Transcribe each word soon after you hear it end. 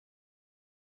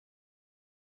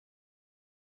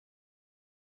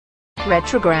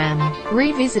Retrogram,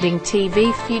 revisiting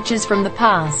TV futures from the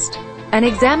past. An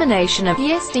examination of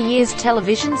yesteryear's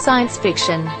television science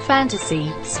fiction, fantasy,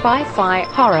 sci-fi,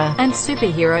 horror, and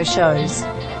superhero shows.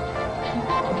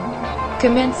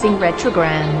 Commencing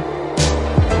Retrogram.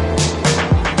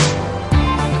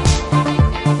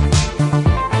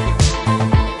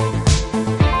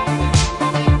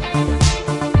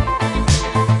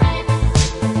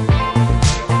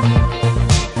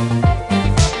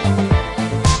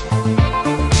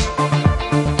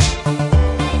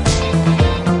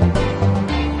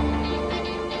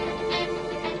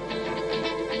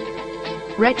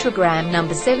 Retrogram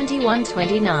number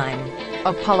 7129.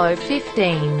 Apollo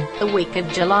 15, the week of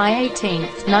July 18,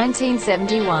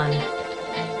 1971.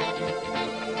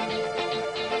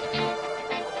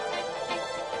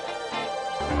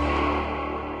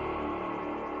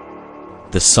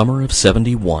 The summer of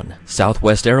 '71,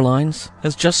 Southwest Airlines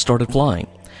has just started flying.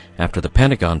 After the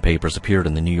Pentagon Papers appeared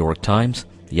in the New York Times,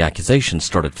 the accusations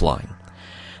started flying.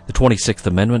 The 26th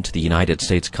Amendment to the United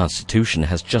States Constitution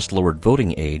has just lowered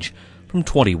voting age from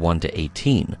 21 to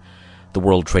 18. The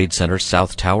World Trade Center's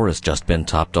South Tower has just been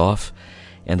topped off,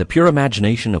 and the pure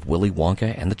imagination of Willy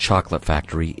Wonka and the Chocolate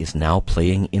Factory is now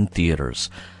playing in theaters.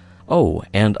 Oh,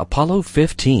 and Apollo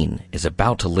 15 is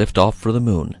about to lift off for the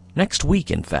moon, next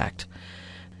week in fact.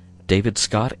 David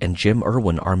Scott and Jim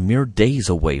Irwin are mere days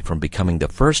away from becoming the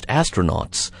first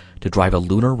astronauts to drive a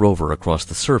lunar rover across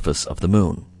the surface of the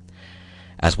moon.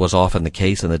 As was often the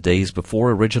case in the days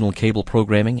before original cable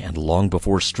programming and long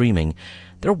before streaming,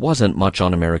 there wasn't much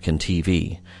on American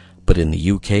TV. But in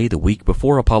the UK, the week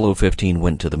before Apollo 15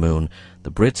 went to the moon,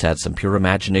 the Brits had some pure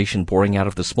imagination pouring out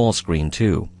of the small screen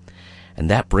too. And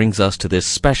that brings us to this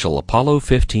special Apollo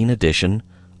 15 edition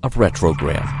of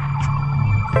Retrogram.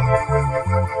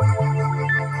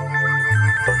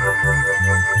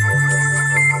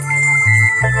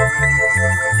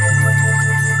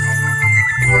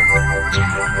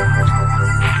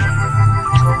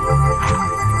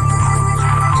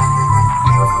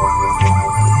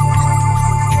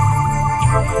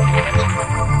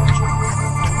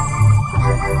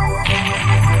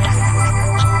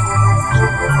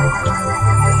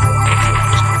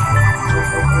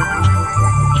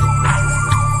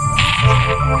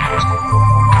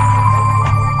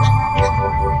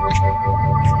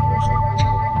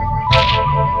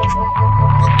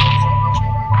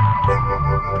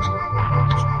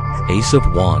 Ace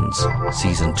of Wands,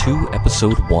 Season 2,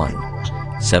 Episode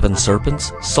 1, Seven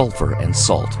Serpents, Sulphur and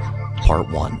Salt, Part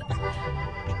 1.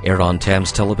 Aired on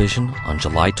Thames Television on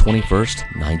July 21st,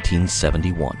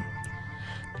 1971.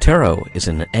 Tarot is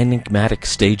an enigmatic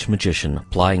stage magician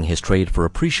plying his trade for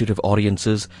appreciative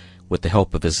audiences with the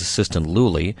help of his assistant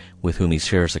Luli, with whom he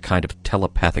shares a kind of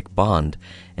telepathic bond,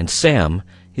 and Sam,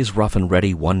 his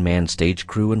rough-and-ready one-man stage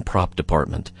crew and prop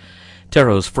department.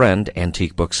 Tarot's friend,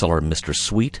 antique bookseller Mr.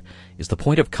 Sweet, is the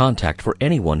point of contact for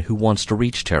anyone who wants to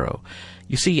reach Tarot.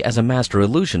 You see, as a master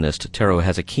illusionist, Tarot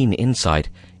has a keen insight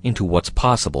into what's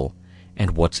possible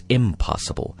and what's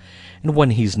impossible. And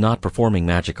when he's not performing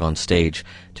magic on stage,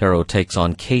 Tarot takes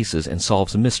on cases and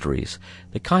solves mysteries,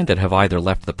 the kind that have either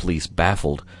left the police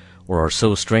baffled or are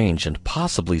so strange and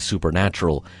possibly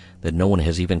supernatural that no one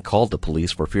has even called the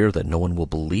police for fear that no one will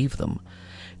believe them.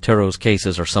 Tarot's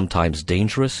cases are sometimes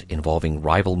dangerous, involving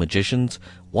rival magicians,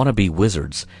 wannabe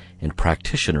wizards, and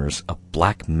practitioners of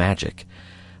black magic.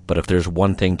 But if there's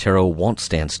one thing Tarot won't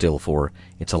stand still for,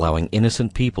 it's allowing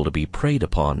innocent people to be preyed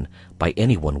upon by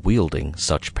anyone wielding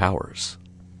such powers.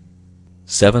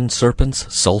 Seven Serpents,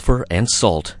 Sulphur, and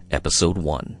Salt, Episode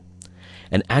 1.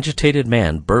 An agitated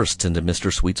man bursts into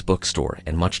Mr. Sweet's bookstore,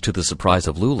 and much to the surprise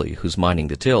of Luli, who's minding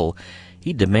the till,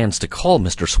 he demands to call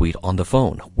Mr. Sweet on the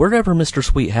phone, wherever Mr.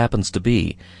 Sweet happens to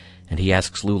be, and he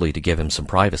asks Luli to give him some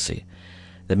privacy.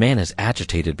 The man is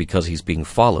agitated because he's being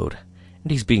followed,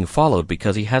 and he's being followed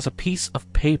because he has a piece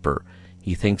of paper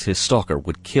he thinks his stalker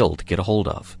would kill to get a hold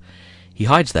of. He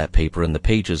hides that paper in the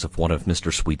pages of one of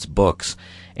Mr. Sweet's books,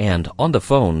 and, on the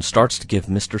phone, starts to give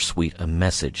Mr. Sweet a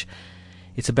message.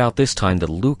 It's about this time that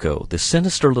Luco, the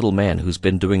sinister little man who's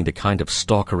been doing the kind of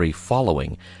stalkery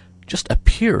following, just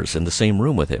appears in the same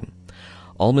room with him.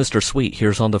 All Mr. Sweet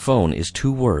hears on the phone is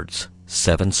two words,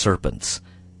 Seven Serpents,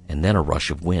 and then a rush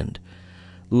of wind.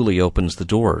 Luli opens the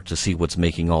door to see what's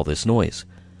making all this noise.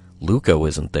 Luco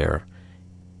isn't there,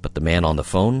 but the man on the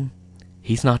phone,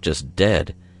 he's not just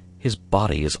dead, his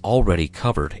body is already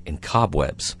covered in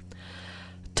cobwebs.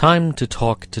 Time to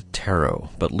talk to Tarot,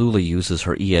 but Luli uses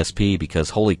her ESP because,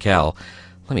 holy cow,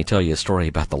 let me tell you a story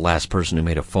about the last person who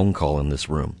made a phone call in this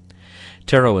room.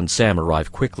 Tarot and Sam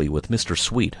arrive quickly with Mr.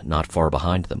 Sweet not far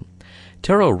behind them.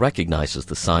 Taro recognizes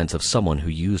the signs of someone who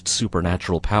used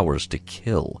supernatural powers to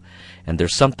kill, and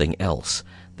there's something else,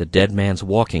 the dead man's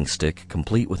walking stick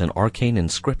complete with an arcane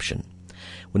inscription.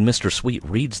 When Mr. Sweet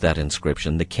reads that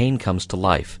inscription, the cane comes to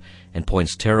life and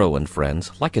points Taro and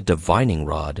friends, like a divining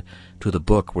rod, to the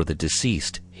book where the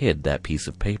deceased hid that piece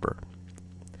of paper.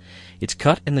 It's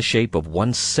cut in the shape of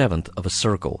 1/7 of a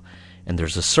circle, and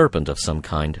there's a serpent of some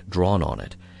kind drawn on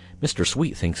it. Mr.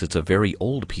 Sweet thinks it's a very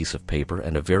old piece of paper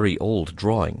and a very old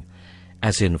drawing,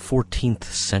 as in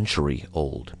 14th century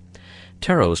old.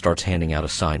 Taro starts handing out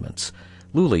assignments.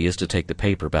 Luli is to take the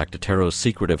paper back to Taro's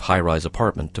secretive high-rise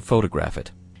apartment to photograph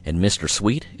it, and Mr.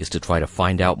 Sweet is to try to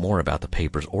find out more about the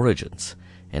paper's origins.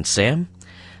 And Sam?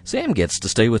 Sam gets to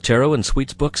stay with Taro in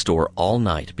Sweet's bookstore all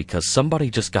night because somebody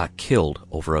just got killed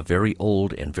over a very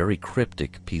old and very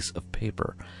cryptic piece of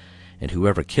paper, and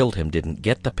whoever killed him didn't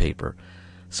get the paper,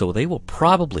 so they will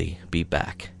probably be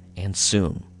back, and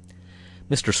soon.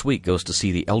 Mr. Sweet goes to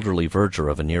see the elderly verger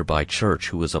of a nearby church,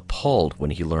 who is appalled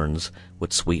when he learns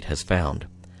what Sweet has found.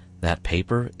 That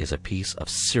paper is a piece of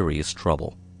serious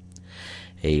trouble.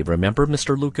 Hey, remember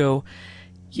Mr. Luco?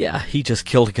 Yeah, he just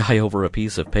killed a guy over a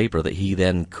piece of paper that he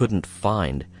then couldn't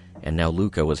find, and now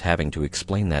Luco is having to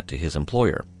explain that to his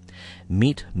employer.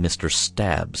 Meet Mr.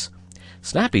 Stabs.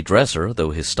 Snappy dresser,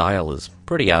 though his style is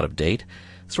pretty out of date,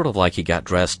 sort of like he got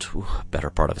dressed better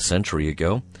part of a century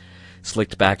ago.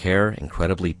 Slicked back hair,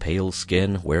 incredibly pale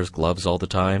skin, wears gloves all the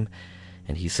time,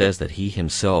 and he says that he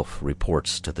himself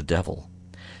reports to the devil.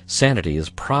 Sanity is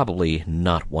probably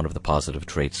not one of the positive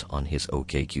traits on his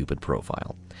OkCupid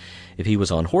profile. If he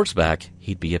was on horseback,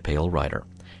 he'd be a pale rider.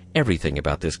 Everything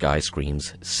about this guy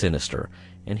screams sinister,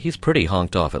 and he's pretty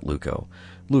honked off at Luco.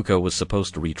 Luco was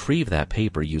supposed to retrieve that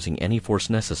paper using any force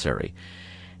necessary,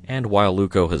 and while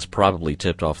Luco has probably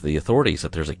tipped off the authorities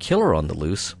that there's a killer on the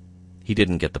loose, he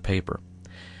didn't get the paper.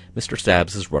 Mr.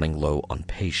 Stabs is running low on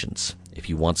patience. If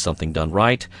you want something done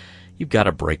right, you've got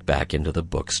to break back into the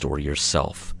bookstore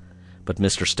yourself. But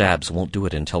Mr. Stabs won't do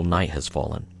it until night has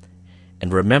fallen.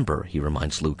 And remember, he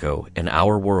reminds Luco, in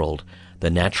our world, the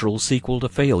natural sequel to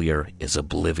failure is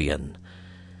oblivion.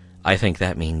 I think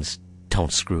that means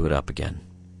don't screw it up again.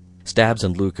 Stabs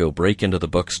and Luco break into the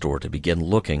bookstore to begin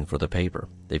looking for the paper.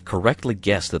 They've correctly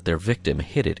guessed that their victim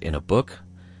hid it in a book,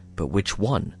 but which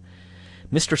one?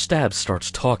 Mr. Stabs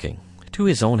starts talking, to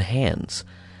his own hands.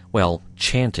 Well,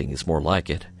 chanting is more like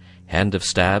it. Hand of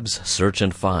Stabs, search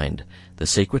and find. The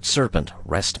sacred serpent,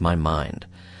 rest my mind.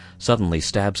 Suddenly,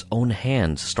 Stabs' own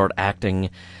hands start acting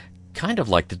kind of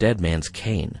like the dead man's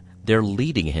cane. They're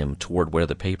leading him toward where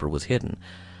the paper was hidden.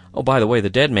 Oh, by the way, the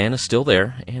dead man is still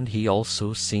there, and he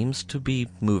also seems to be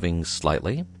moving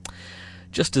slightly.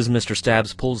 Just as Mr.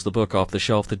 Stabs pulls the book off the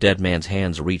shelf, the dead man's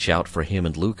hands reach out for him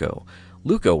and Luco.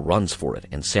 Luco runs for it,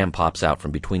 and Sam pops out from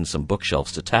between some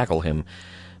bookshelves to tackle him,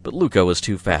 but Luco is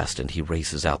too fast, and he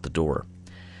races out the door.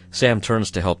 Sam turns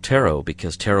to help Taro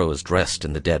because Taro is dressed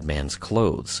in the dead man's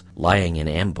clothes, lying in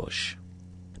ambush.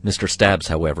 Mr. Stabs,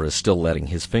 however, is still letting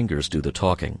his fingers do the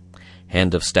talking.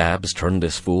 Hand of Stabs, turn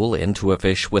this fool into a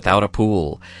fish without a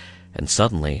pool. And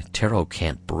suddenly, Taro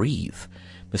can't breathe.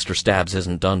 Mr. Stabs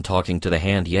isn't done talking to the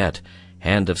hand yet.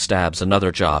 Hand of Stabs,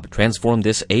 another job. Transform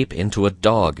this ape into a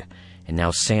dog. And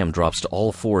now Sam drops to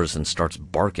all fours and starts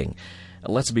barking.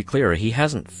 Let's be clear, he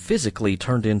hasn't physically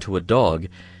turned into a dog.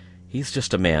 He's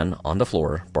just a man on the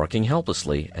floor, barking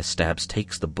helplessly as Stabs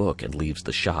takes the book and leaves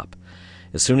the shop.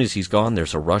 As soon as he's gone,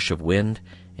 there's a rush of wind,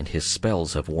 and his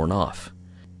spells have worn off.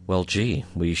 Well, gee,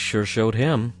 we sure showed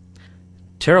him.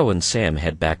 Taro and Sam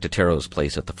head back to Taro's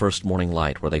place at the first morning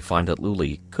light, where they find that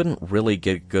Luli couldn't really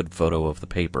get a good photo of the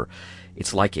paper.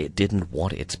 It's like it didn't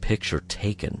want its picture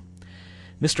taken.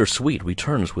 Mr. Sweet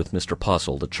returns with Mr.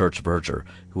 Puzzle, the church verger,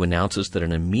 who announces that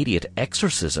an immediate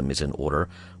exorcism is in order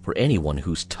for anyone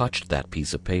who's touched that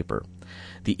piece of paper.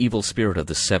 The evil spirit of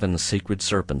the 7 sacred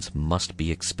serpents must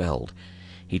be expelled.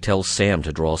 He tells Sam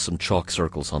to draw some chalk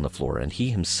circles on the floor, and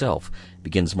he himself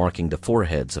begins marking the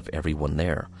foreheads of everyone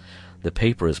there. The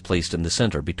paper is placed in the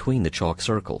center between the chalk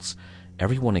circles.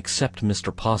 Everyone except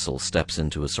Mr. Puzzle steps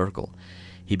into a circle.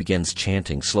 He begins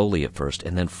chanting slowly at first,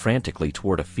 and then frantically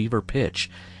toward a fever pitch,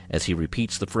 as he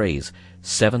repeats the phrase,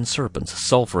 7 serpents,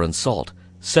 sulfur and salt,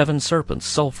 7 serpents,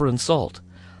 sulfur and salt.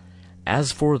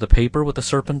 As for the paper with the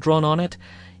serpent drawn on it,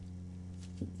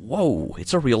 whoa,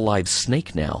 it's a real live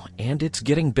snake now, and it's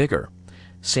getting bigger.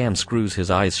 Sam screws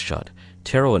his eyes shut.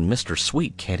 Taro and Mr.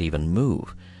 Sweet can't even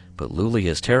move, but Luli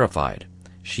is terrified.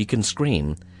 She can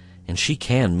scream, and she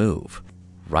can move,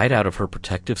 right out of her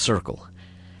protective circle.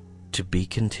 To be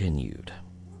continued.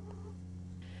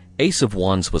 Ace of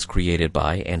Wands was created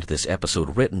by, and this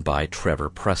episode written by, Trevor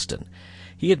Preston.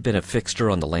 He had been a fixture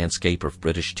on the landscape of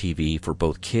British TV for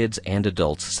both kids and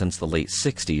adults since the late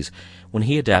 60s, when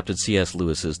he adapted C.S.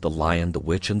 Lewis's The Lion, the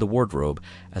Witch, and the Wardrobe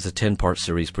as a 10-part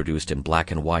series produced in black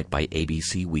and white by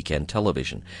ABC Weekend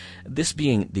Television, this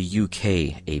being the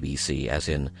UK ABC, as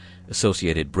in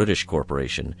Associated British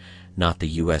Corporation, not the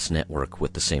US network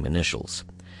with the same initials.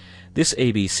 This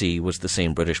ABC was the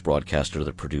same British broadcaster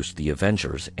that produced The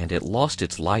Avengers, and it lost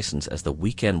its license as the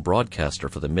weekend broadcaster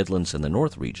for the Midlands and the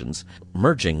North regions,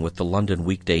 merging with the London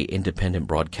weekday independent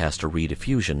broadcaster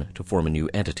Rediffusion to form a new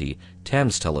entity,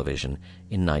 Thames Television,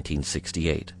 in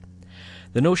 1968.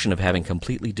 The notion of having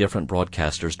completely different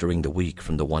broadcasters during the week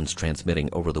from the ones transmitting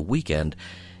over the weekend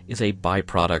is a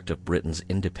byproduct of Britain's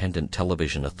Independent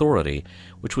Television Authority,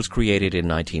 which was created in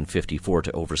 1954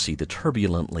 to oversee the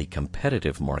turbulently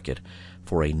competitive market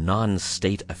for a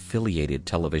non-state-affiliated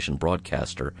television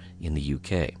broadcaster in the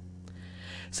UK.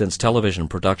 Since television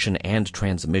production and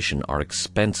transmission are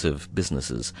expensive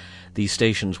businesses, these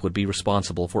stations would be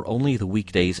responsible for only the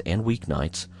weekdays and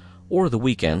weeknights, or the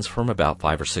weekends from about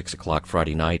 5 or 6 o'clock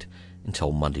Friday night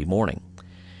until Monday morning.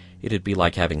 It'd be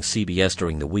like having CBS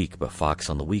during the week, but Fox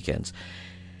on the weekends.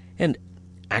 And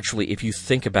actually, if you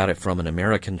think about it from an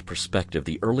American perspective,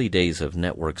 the early days of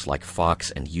networks like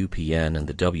Fox and UPN and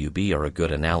the WB are a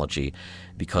good analogy,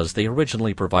 because they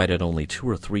originally provided only 2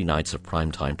 or 3 nights of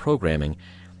primetime programming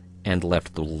and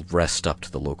left the rest up to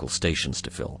the local stations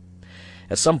to fill.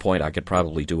 At some point, I could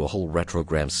probably do a whole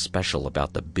Retrogram special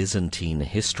about the Byzantine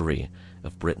history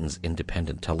of Britain's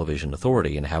Independent Television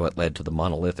Authority and how it led to the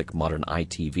monolithic modern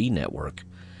ITV network.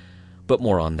 But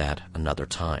more on that another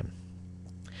time.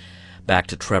 Back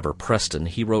to Trevor Preston,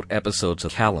 he wrote episodes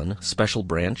of Callan, Special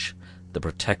Branch, The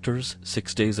Protectors,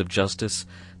 6 Days of Justice,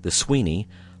 The Sweeney,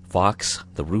 Fox,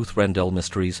 The Ruth Rendell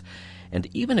Mysteries, and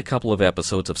even a couple of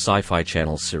episodes of Sci-Fi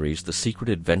Channel's series The Secret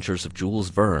Adventures of Jules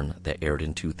Verne that aired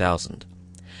in 2000.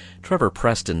 Trevor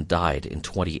Preston died in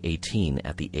 2018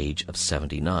 at the age of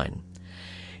 79.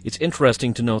 It's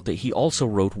interesting to note that he also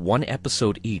wrote 1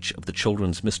 episode each of the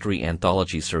children's mystery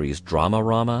anthology series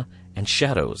Dramarama and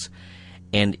Shadows,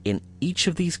 and in each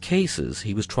of these cases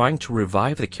he was trying to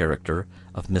revive the character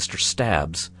of Mr.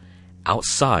 Stabbs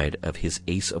outside of his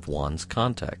Ace of Wands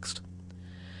context.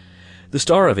 The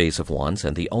star of Ace of Wands,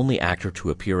 and the only actor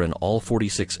to appear in all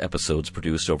 46 episodes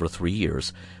produced over 3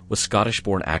 years, was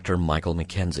Scottish-born actor Michael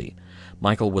Mackenzie.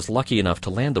 Michael was lucky enough to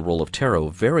land the role of Taro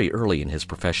very early in his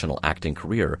professional acting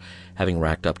career, having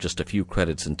racked up just a few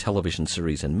credits in television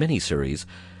series and miniseries,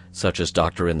 such as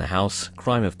Doctor in the House,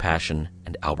 Crime of Passion,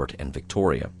 and Albert and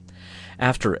Victoria.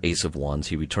 After Ace of Wands,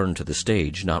 he returned to the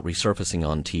stage, not resurfacing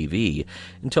on TV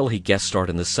until he guest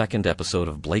starred in the 2nd episode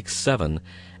of Blake's 7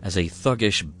 as a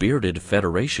thuggish, bearded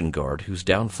Federation guard whose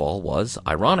downfall was,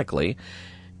 ironically,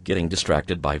 getting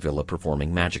distracted by Villa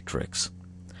performing magic tricks.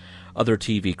 Other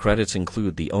TV credits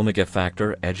include The Omega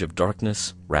Factor, Edge of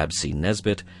Darkness, Rab C.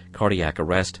 Nesbitt, Cardiac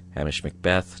Arrest, Hamish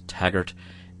Macbeth, Taggart,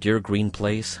 Dear Green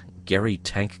Place, Gary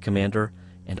Tank Commander,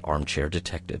 and Armchair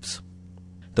Detectives.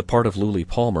 The part of Lulu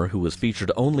Palmer, who was featured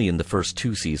only in the first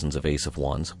 2 seasons of Ace of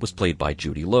Wands, was played by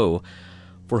Judy Lowe,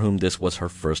 for whom this was her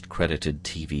first credited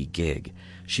TV gig.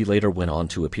 She later went on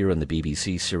to appear in the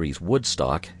BBC series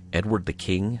Woodstock, Edward the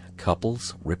King,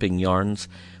 Couples, Ripping Yarns,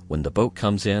 When the Boat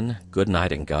Comes In, Good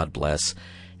Night and God Bless,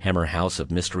 Hammer House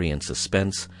of Mystery and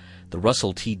Suspense, the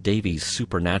Russell T. Davies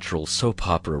supernatural soap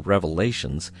opera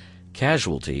Revelations,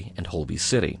 Casualty, and Holby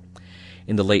City.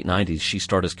 In the late 90s, she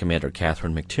starred as Commander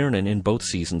Catherine McTiernan in both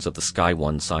seasons of the Sky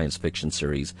One science fiction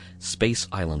series Space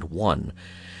Island 1,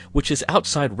 which is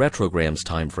outside Retrogram's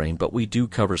time frame, but we do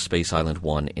cover Space Island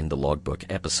 1 in the logbook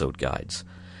episode guides.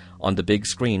 On the big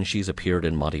screen, she's appeared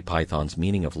in Monty Python's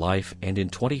Meaning of Life and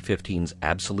in 2015's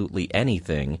Absolutely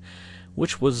Anything,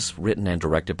 which was written and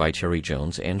directed by Terry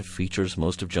Jones and features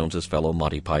most of Jones's fellow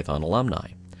Monty Python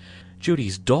alumni.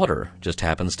 Judy's daughter just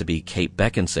happens to be Kate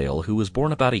Beckinsale, who was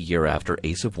born about a year after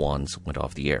Ace of Wands went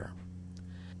off the air.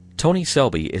 Tony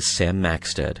Selby is Sam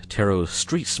Maxted, Taro's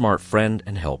street-smart friend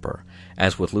and helper.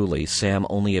 As with Lulu, Sam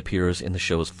only appears in the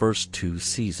show's first 2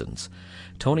 seasons.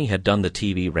 Tony had done the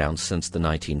TV rounds since the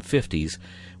 1950s,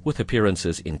 with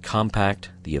appearances in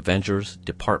Compact, The Avengers,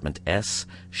 Department S,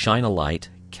 Shine a Light,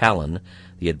 Callan,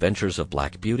 The Adventures of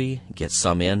Black Beauty, Get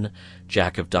Some In,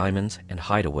 Jack of Diamonds, and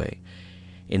Hideaway.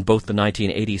 In both the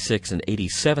 1986 and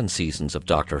 87 seasons of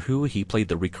Doctor Who, he played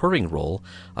the recurring role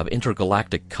of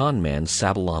intergalactic conman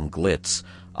Sabalom Glitz,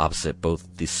 opposite both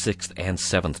the 6th and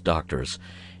 7th Doctors,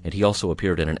 and he also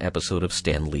appeared in an episode of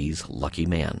Stan Lee's Lucky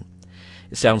Man.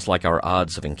 It sounds like our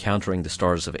odds of encountering the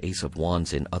stars of Ace of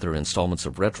Wands in other installments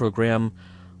of Retrogram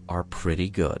are pretty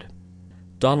good.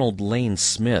 Donald Lane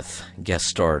Smith guest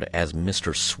starred as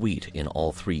Mr. Sweet in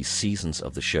all 3 seasons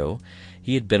of the show.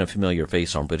 He had been a familiar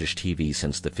face on British TV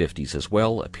since the 50s as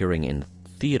well, appearing in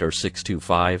Theatre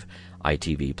 625,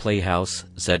 ITV Playhouse,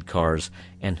 Z-Cars,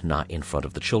 and Not in Front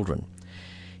of the Children.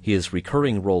 His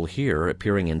recurring role here,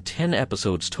 appearing in 10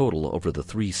 episodes total over the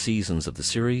 3 seasons of the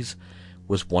series,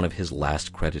 was one of his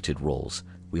last credited roles.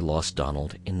 We lost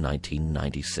Donald in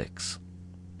 1996.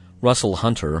 Russell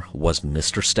Hunter was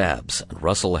Mr. Stabbs, and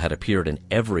Russell had appeared in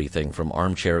everything from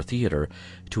armchair theater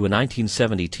to a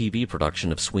 1970 TV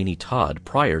production of Sweeney Todd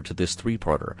prior to this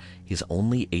 3-parter, his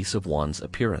only Ace of Wands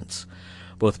appearance.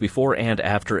 Both before and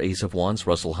after Ace of Wands,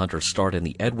 Russell Hunter starred in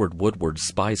the Edward Woodward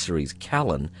spy series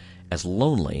Callan as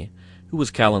Lonely, who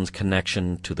was Callan's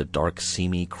connection to the dark,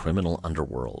 seamy criminal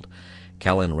underworld.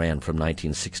 Callan ran from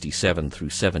 1967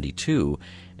 through 72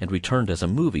 and returned as a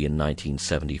movie in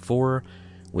 1974,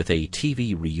 with a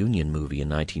TV reunion movie in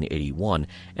 1981,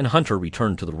 and Hunter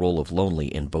returned to the role of Lonely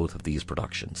in both of these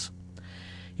productions.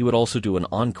 He would also do an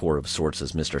encore of sorts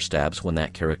as Mr. Stabbs when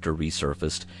that character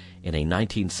resurfaced in a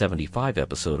 1975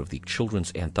 episode of the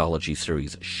children's anthology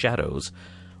series Shadows,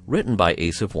 written by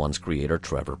Ace of Wands creator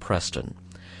Trevor Preston.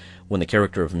 When the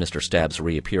character of Mr. Stabbs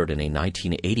reappeared in a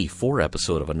 1984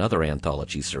 episode of another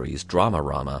anthology series,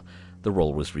 Dramarama, the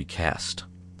role was recast.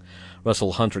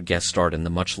 Russell Hunter guest starred in the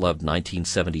much-loved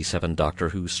 1977 Doctor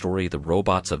Who story The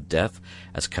Robots of Death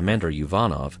as Commander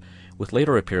Ivanov, with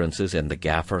later appearances in The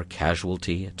Gaffer,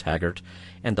 Casualty, Taggart,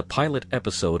 and the pilot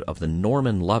episode of the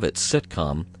Norman Lovett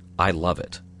sitcom I Love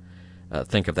It.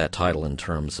 Think of that title in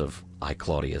terms of I,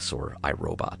 Claudius or I,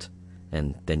 Robot,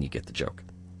 and then you get the joke.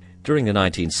 During the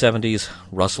 1970s,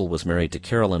 Russell was married to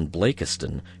Carolyn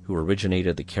Blakiston, who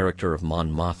originated the character of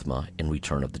Mon Mothma in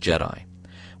Return of the Jedi.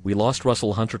 We lost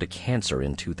Russell Hunter to cancer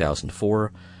in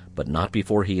 2004, but not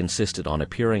before he insisted on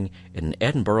appearing in an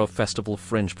Edinburgh Festival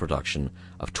Fringe production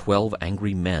of 12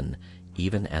 Angry Men,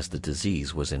 even as the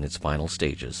disease was in its final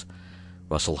stages.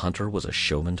 Russell Hunter was a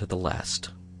showman to the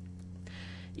last.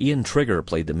 Ian Trigger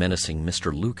played the menacing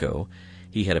Mr. Luco.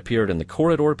 He had appeared in The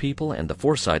Corridor People and The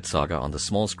Forsyte Saga on the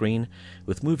small screen,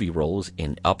 with movie roles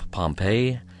in Up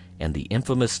Pompeii and the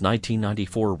infamous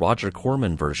 1994 Roger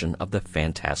Corman version of The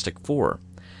Fantastic Four.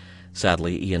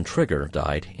 Sadly, Ian Trigger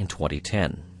died in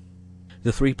 2010.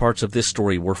 The 3 parts of this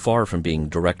story were far from being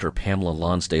director Pamela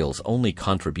Lonsdale's only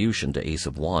contribution to Ace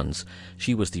of Wands.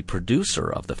 She was the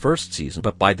producer of the first season,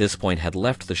 but by this point had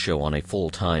left the show on a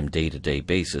full-time, day-to-day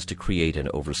basis to create and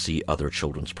oversee other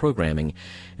children's programming,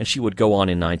 and she would go on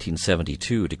in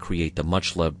 1972 to create the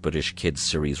much-loved British kids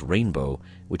series Rainbow,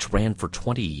 which ran for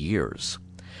 20 years.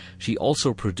 She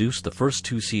also produced the first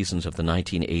 2 seasons of the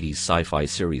 1980s sci-fi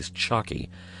series Chucky,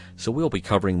 so we'll be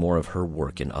covering more of her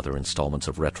work in other installments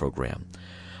of Retrogram.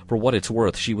 For what it's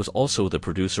worth, she was also the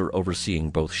producer overseeing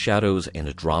both Shadows and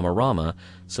Dramarama,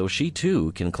 so she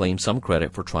too can claim some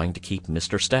credit for trying to keep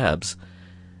Mr. Stabbs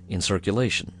in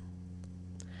circulation.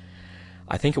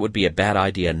 I think it would be a bad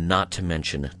idea not to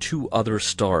mention 2 other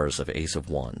stars of Ace of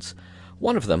Wands.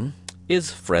 One of them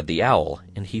is Fred the Owl,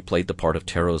 and he played the part of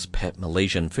Taro's pet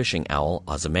Malaysian fishing owl,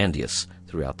 Ozymandias,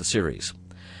 throughout the series.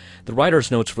 The writer's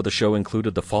notes for the show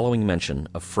included the following mention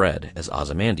of Fred as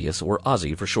Ozymandias, or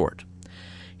Ozzy for short.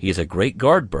 He is a great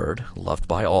guard bird, loved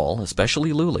by all,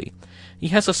 especially Luli. He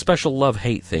has a special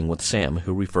love-hate thing with Sam,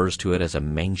 who refers to it as a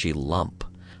mangy lump.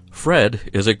 Fred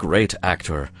is a great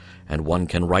actor, and one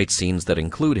can write scenes that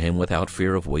include him without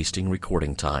fear of wasting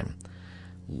recording time.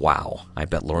 Wow, I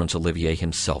bet Laurence Olivier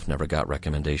himself never got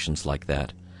recommendations like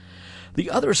that. The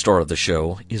other star of the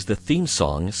show is the theme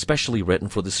song specially written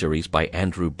for the series by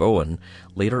Andrew Bowen,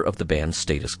 later of the band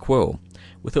Status Quo,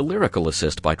 with a lyrical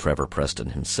assist by Trevor Preston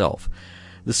himself.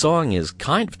 The song is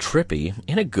kind of trippy,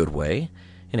 in a good way,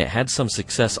 and it had some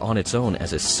success on its own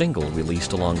as a single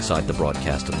released alongside the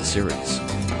broadcast of the series.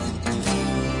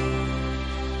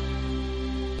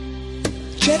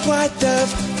 Jet white dove,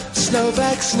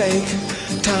 snowback snake,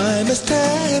 time has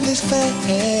turned his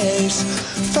face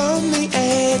from the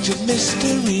edge of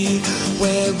mystery,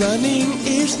 where running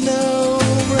is no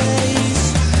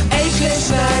race. Ageless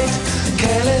night,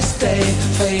 careless day,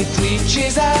 fate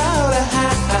reaches out a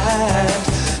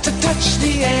hand to touch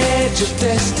the edge of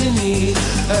destiny,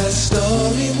 a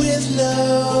story with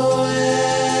no end.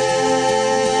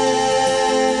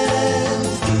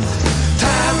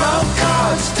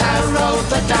 Tarot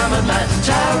the diamond man,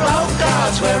 tarot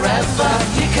cards wherever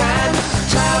you can.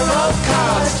 Tarot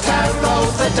cards, tarot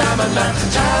the diamond man,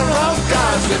 tarot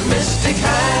cards with mystic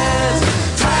hands.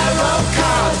 Tarot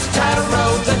cards,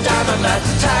 tarot the diamond man,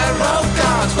 tarot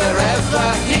cards wherever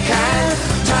you can.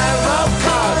 Tarot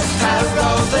cards,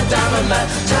 tarot the diamond man,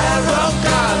 tarot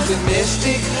cards with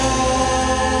mystic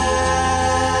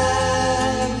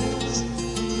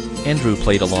Andrew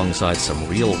played alongside some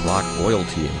real rock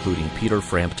royalty, including Peter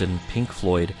Frampton, Pink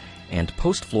Floyd, and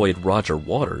post-Floyd Roger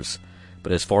Waters,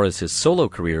 but as far as his solo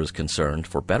career is concerned,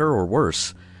 for better or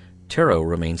worse, Tarot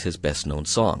remains his best-known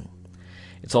song.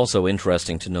 It's also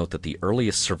interesting to note that the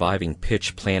earliest surviving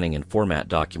pitch, planning, and format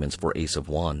documents for Ace of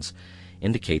Wands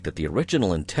indicate that the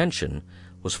original intention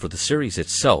was for the series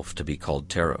itself to be called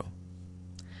Tarot.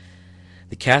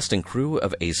 The cast and crew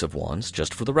of Ace of Wands,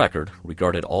 just for the record,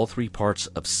 regarded all 3 parts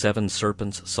of Seven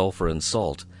Serpents, Sulphur, and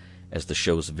Salt as the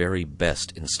show's very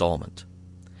best installment.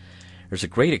 There's a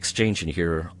great exchange in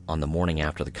here on the morning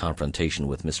after the confrontation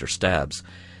with Mr. Stabbs,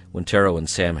 when Tarot and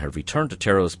Sam have returned to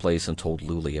Tarot's place and told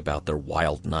Luli about their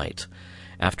wild night.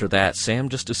 After that, Sam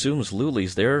just assumes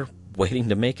Luli's there waiting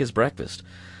to make his breakfast.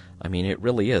 I mean, it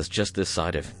really is just this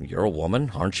side of, you're a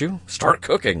woman, aren't you? Start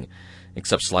cooking!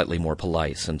 Except slightly more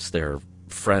polite, since they're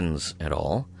friends and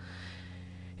all.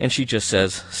 And she just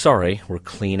says, sorry, we're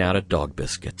clean out of dog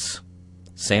biscuits.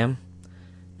 Sam,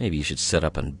 maybe you should sit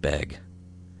up and beg.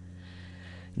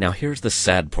 Now here's the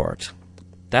sad part.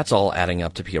 That's all adding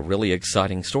up to be a really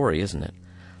exciting story, isn't it?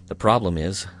 The problem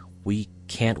is, we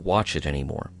can't watch it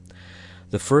anymore.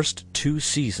 The first 2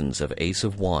 seasons of Ace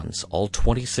of Wands, all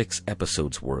 26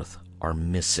 episodes worth, are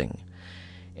missing,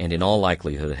 and in all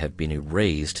likelihood have been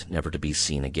erased, never to be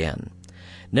seen again.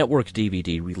 Network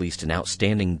DVD released an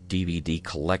outstanding DVD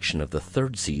collection of the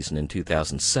 3rd season in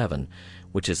 2007,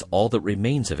 which is all that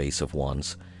remains of Ace of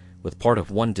Wands, with part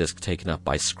of one disc taken up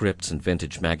by scripts and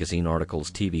vintage magazine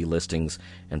articles, TV listings,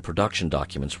 and production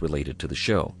documents related to the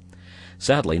show.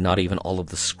 Sadly, not even all of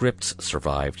the scripts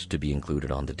survived to be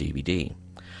included on the DVD.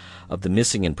 Of the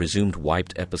missing and presumed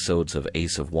wiped episodes of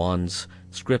Ace of Wands,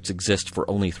 scripts exist for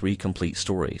only 3 complete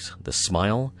stories: The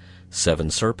Smile, Seven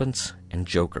Serpents, and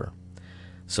Joker.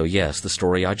 So yes, the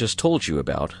story I just told you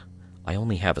about, I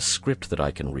only have a script that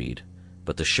I can read,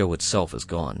 but the show itself is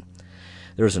gone.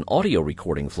 There is an audio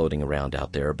recording floating around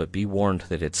out there, but be warned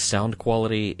that its sound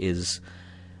quality is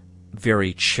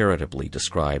very charitably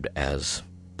described as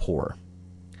poor.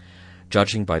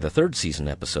 Judging by the 3rd season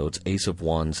episodes, Ace of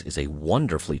Wands is a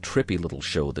wonderfully trippy little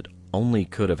show that only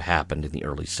could have happened in the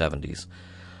early 70s.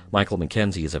 Michael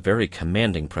Mackenzie is a very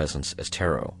commanding presence as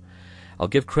Tarot. I'll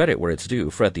give credit where it's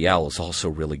due. Fred the Owl is also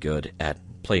really good at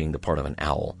playing the part of an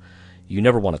owl. You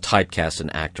never want to typecast an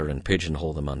actor and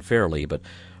pigeonhole them unfairly, but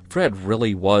Fred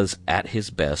really was at his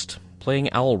best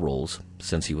playing owl roles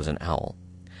since he was an owl.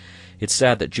 It's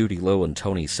sad that Judy Lowe and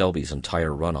Tony Selby's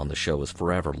entire run on the show is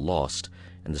forever lost,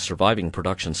 and the surviving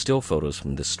production still photos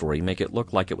from this story make it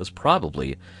look like it was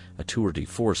probably a tour de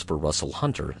force for Russell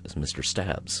Hunter as Mr.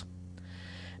 Stabbs.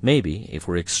 Maybe, if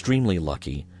we're extremely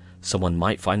lucky, someone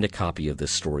might find a copy of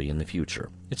this story in the future.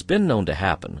 It's been known to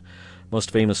happen, most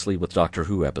famously with Doctor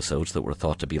Who episodes that were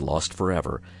thought to be lost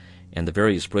forever, and the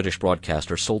various British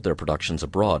broadcasters sold their productions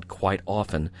abroad quite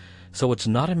often, so it's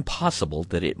not impossible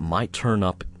that it might turn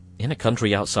up in a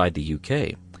country outside the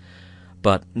UK.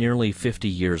 But nearly 50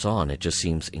 years on, it just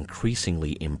seems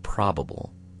increasingly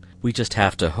improbable. We just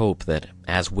have to hope that,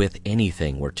 as with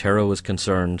anything where Tarot is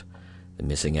concerned, the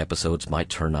missing episodes might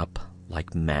turn up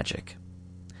like magic.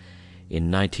 In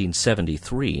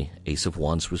 1973, Ace of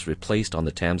Wands was replaced on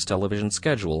the Thames television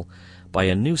schedule by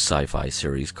a new sci-fi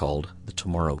series called The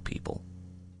Tomorrow People.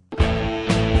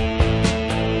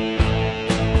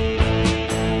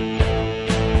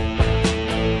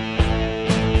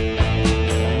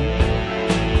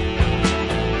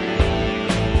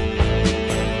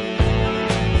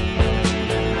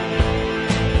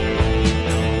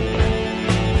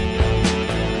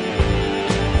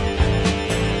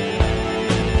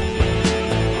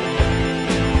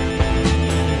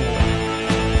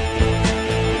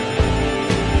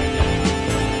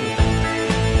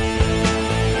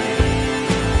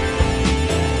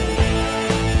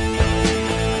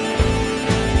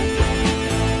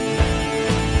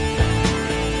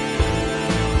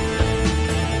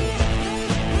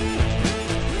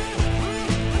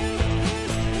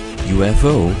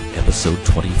 UFO, Episode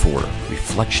 24,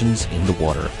 Reflections in the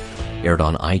Water, aired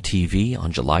on ITV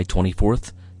on July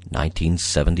 24th,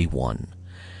 1971.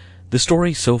 The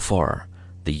story so far: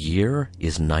 the year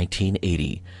is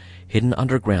 1980. Hidden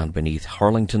underground beneath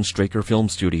Harlington Straker Film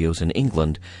Studios in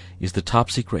England is the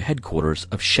top-secret headquarters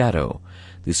of Shadow,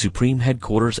 the Supreme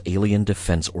Headquarters Alien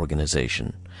Defense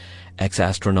Organization.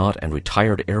 Ex-astronaut and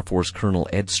retired Air Force Colonel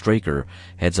Ed Straker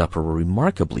heads up a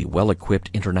remarkably well-equipped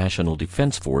international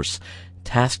defense force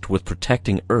tasked with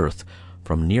protecting Earth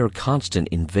from near-constant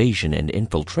invasion and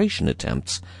infiltration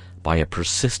attempts by a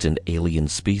persistent alien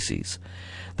species.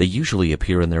 They usually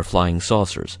appear in their flying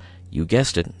saucers, you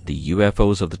guessed it, the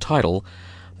UFOs of the title,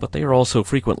 but they are also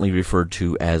frequently referred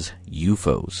to as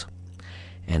UFOs.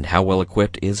 And how well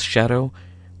equipped is Shadow?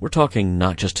 We're talking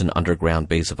not just an underground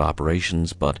base of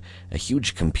operations, but a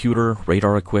huge computer,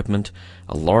 radar equipment,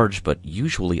 a large but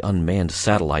usually unmanned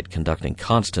satellite conducting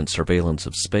constant surveillance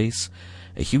of space,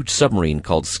 a huge submarine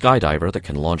called Skydiver that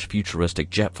can launch futuristic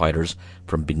jet fighters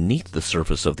from beneath the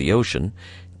surface of the ocean,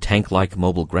 tank-like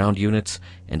mobile ground units,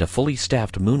 and a fully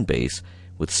staffed moon base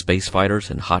with space fighters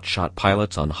and hotshot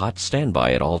pilots on hot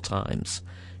standby at all times.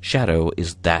 Shadow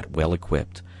is that well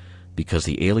equipped, because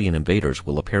the alien invaders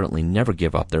will apparently never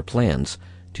give up their plans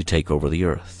to take over the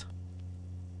Earth.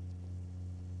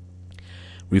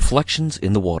 Reflections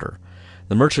in the water.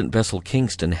 The merchant vessel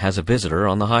Kingston has a visitor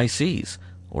on the high seas,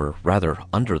 or rather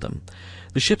under them.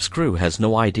 The ship's crew has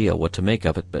no idea what to make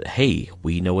of it, but hey,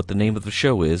 we know what the name of the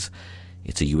show is.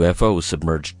 It's a UFO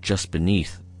submerged just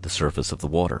beneath the surface of the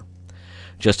water.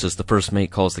 Just as the first mate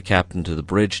calls the captain to the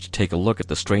bridge to take a look at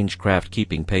the strange craft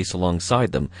keeping pace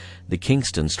alongside them, the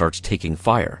Kingston starts taking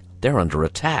fire. They're under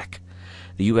attack.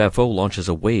 The UFO launches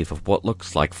a wave of what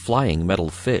looks like flying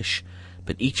metal fish,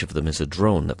 but each of them is a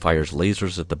drone that fires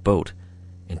lasers at the boat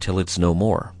until it's no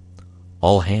more.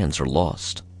 All hands are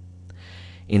lost.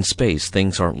 In space,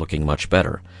 things aren't looking much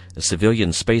better. A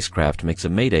civilian spacecraft makes a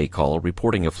mayday call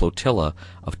reporting a flotilla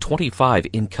of 25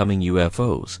 incoming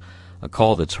UFOs, a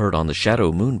call that's heard on the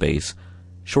Shadow moon base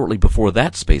shortly before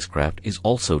that spacecraft is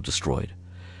also destroyed.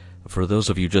 For those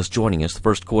of you just joining us, the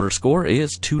first quarter score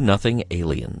is 2-0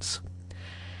 Aliens.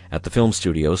 At the film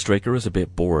studio, Straker is a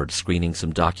bit bored screening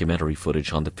some documentary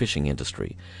footage on the fishing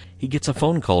industry. He gets a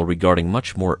phone call regarding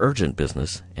much more urgent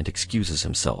business and excuses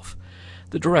himself.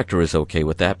 The director is okay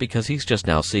with that because he's just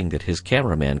now seeing that his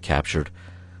cameraman captured,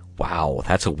 "Wow,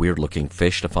 that's a weird-looking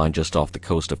fish to find just off the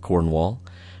coast of Cornwall.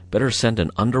 Better send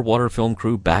an underwater film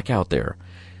crew back out there."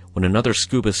 When another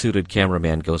scuba-suited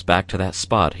cameraman goes back to that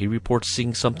spot, he reports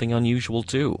seeing something unusual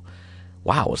too.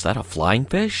 "Wow, is that a flying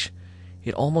fish?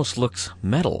 It almost looks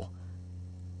metal."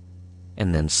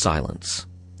 And then silence.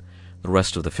 The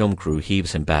rest of the film crew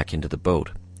heaves him back into the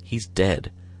boat. He's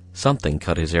dead. Something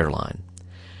cut his airline.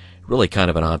 Really kind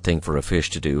of an odd thing for a fish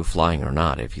to do, flying or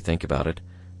not, if you think about it.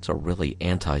 It's a really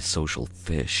antisocial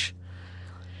fish.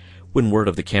 When word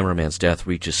of the cameraman's death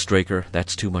reaches Straker,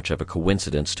 that's too much of a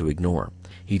coincidence to ignore.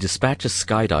 He dispatches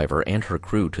Skydiver and her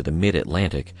crew to the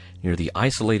mid-Atlantic, near the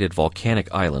isolated volcanic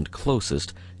island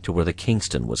closest to where the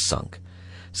Kingston was sunk.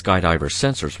 Skydiver's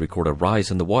sensors record a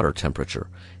rise in the water temperature.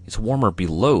 It's warmer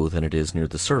below than it is near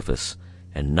the surface,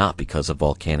 and not because of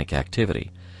volcanic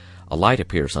activity. A light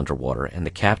appears underwater, and the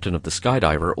captain of the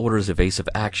Skydiver orders evasive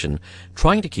action,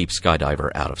 trying to keep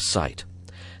Skydiver out of sight.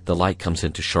 The light comes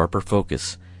into sharper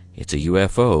focus. It's a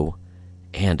UFO,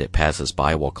 and it passes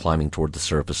by while climbing toward the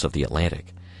surface of the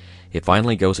Atlantic. It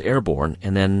finally goes airborne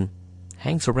and then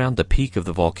hangs around the peak of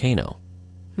the volcano.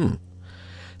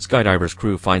 Skydiver's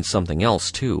crew finds something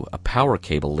else, too, a power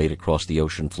cable laid across the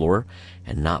ocean floor,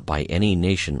 and not by any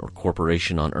nation or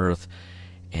corporation on Earth.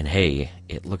 And hey,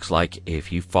 it looks like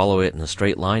if you follow it in a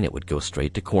straight line, it would go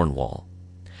straight to Cornwall.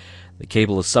 The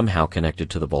cable is somehow connected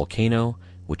to the volcano,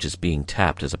 which is being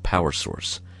tapped as a power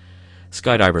source.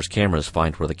 Skydiver's cameras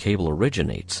find where the cable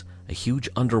originates, a huge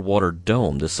underwater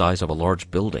dome the size of a large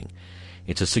building.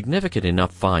 It's a significant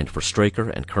enough find for Straker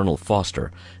and Colonel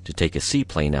Foster to take a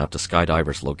seaplane out to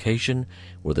Skydiver's location,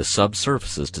 where the sub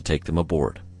surfaces to take them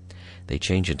aboard. They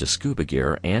change into scuba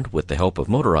gear and, with the help of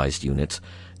motorized units,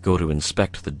 go to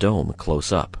inspect the dome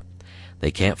close up.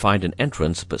 They can't find an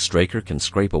entrance, but Straker can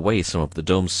scrape away some of the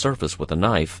dome's surface with a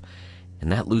knife,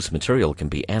 and that loose material can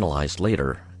be analyzed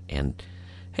later, and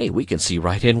hey, we can see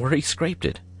right in where he scraped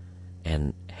it.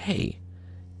 And hey,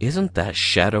 isn't that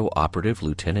Shadow operative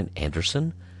Lieutenant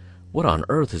Anderson? What on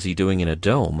earth is he doing in a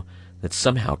dome that's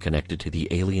somehow connected to the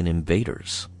alien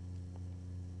invaders?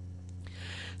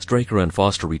 Straker and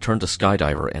Foster return to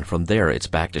Skydiver, and from there it's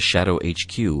back to Shadow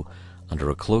HQ under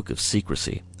a cloak of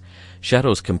secrecy.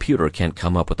 Shadow's computer can't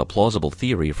come up with a plausible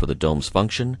theory for the dome's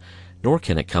function, nor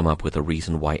can it come up with a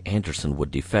reason why Anderson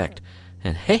would defect.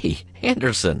 And hey,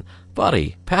 Anderson,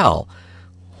 buddy, pal,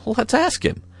 let's ask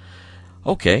him.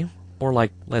 Okay, more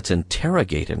like let's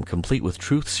interrogate him, complete with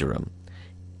truth serum.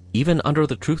 Even under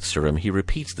the truth serum, he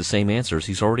repeats the same answers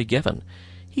he's already given.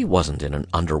 He wasn't in an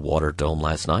underwater dome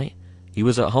last night. He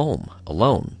was at home,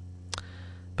 alone.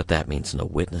 But that means no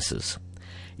witnesses.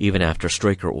 Even after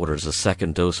Straker orders a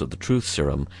second dose of the truth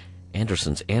serum,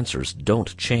 Anderson's answers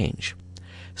don't change.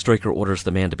 Straker orders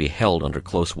the man to be held under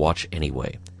close watch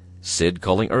anyway. Sid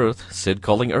calling Earth, Sid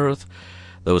calling Earth.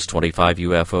 Those 25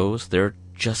 UFOs, they're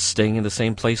just staying in the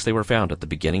same place they were found at the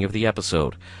beginning of the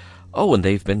episode. Oh, and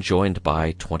they've been joined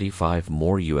by 25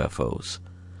 more UFOs.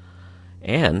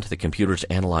 And the computers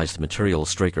analyzed the material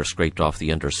Straker scraped off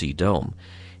the undersea dome.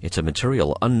 It's a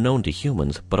material unknown to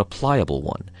humans, but a pliable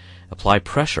one. Apply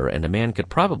pressure, and a man could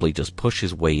probably just push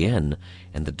his way in,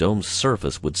 and the dome's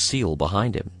surface would seal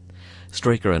behind him.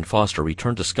 Straker and Foster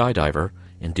return to Skydiver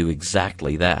and do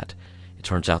exactly that. It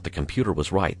turns out the computer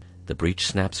was right. The breach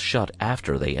snaps shut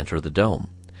after they enter the dome.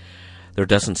 There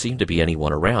doesn't seem to be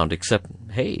anyone around except,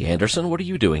 "Hey, Anderson, what are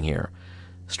you doing here?"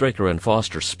 Straker and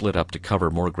Foster split up to cover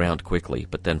more ground quickly,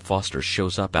 but then Foster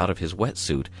shows up out of his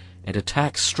wetsuit and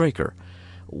attacks Straker.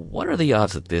 What are the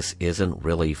odds that this isn't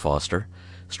really Foster?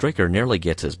 Straker nearly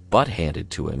gets his butt handed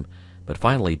to him, but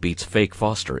finally beats fake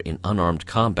Foster in unarmed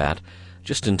combat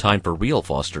just in time for real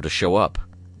Foster to show up.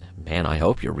 Man, I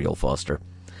hope you're real, Foster.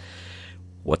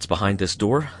 What's behind this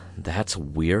door? That's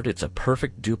weird. It's a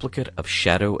perfect duplicate of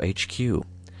Shadow HQ.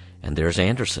 And there's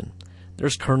Anderson.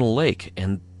 There's Colonel Lake.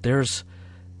 And there's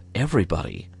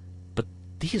everybody. But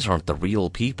these aren't the real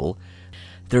people.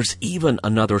 There's even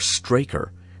another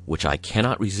Straker, which I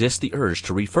cannot resist the urge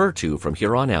to refer to from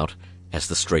here on out as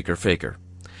the Straker Faker.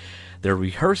 They're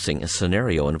rehearsing a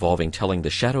scenario involving telling the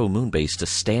Shadow Moonbase to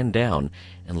stand down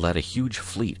and let a huge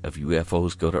fleet of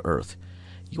UFOs go to Earth.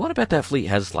 You want to bet that fleet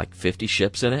has like 50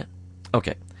 ships in it?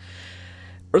 Okay.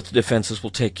 Earth defenses will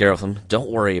take care of them. Don't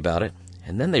worry about it.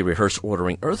 And then they rehearse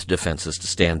ordering Earth defenses to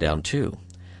stand down too.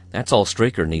 That's all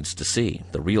Straker needs to see.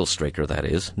 The real Straker, that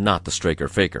is, not the Straker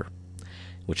Faker.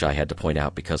 Which I had to point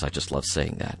out because I just love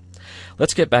saying that.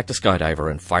 Let's get back to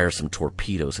Skydiver and fire some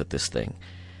torpedoes at this thing.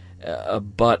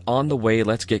 But on the way,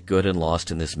 let's get good and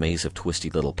lost in this maze of twisty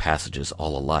little passages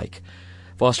all alike.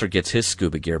 Foster gets his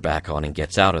scuba gear back on and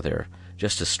gets out of there.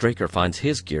 Just as Straker finds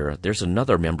his gear, there's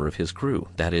another member of his crew.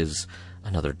 That is,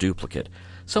 another duplicate.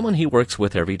 Someone he works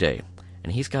with every day.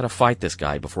 And he's got to fight this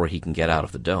guy before he can get out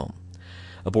of the dome.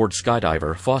 Aboard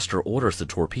Skydiver, Foster orders the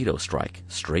torpedo strike.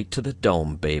 Straight to the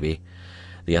dome, baby.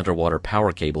 The underwater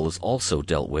power cable is also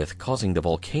dealt with, causing the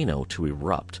volcano to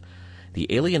erupt. The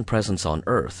alien presence on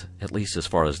Earth, at least as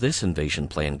far as this invasion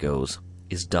plan goes,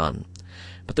 is done.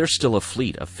 But there's still a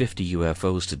fleet of 50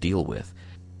 UFOs to deal with.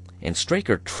 And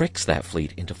Straker tricks that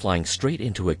fleet into flying straight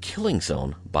into a killing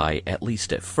zone by, at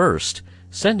least at first,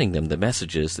 sending them the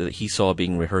messages that he saw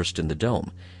being rehearsed in the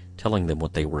dome, telling them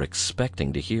what they were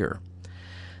expecting to hear.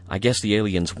 I guess the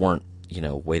aliens weren't,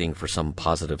 waiting for some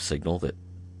positive signal that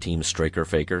Team Straker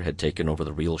Faker had taken over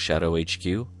the real Shadow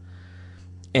HQ.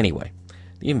 Anyway,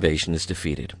 the invasion is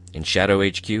defeated. In Shadow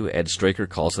HQ, Ed Straker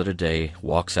calls it a day,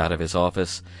 walks out of his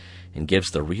office, and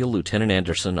gives the real Lieutenant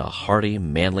Anderson a hearty,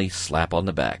 manly slap on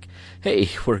the back. Hey,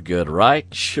 we're good, right?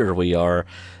 Sure we are.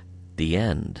 The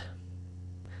end.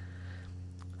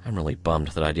 I'm really bummed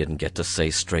that I didn't get to say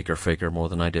Straker Faker more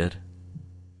than I did.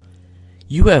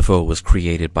 UFO was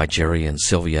created by Jerry and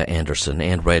Sylvia Anderson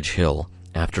and Reg Hill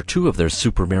after two of their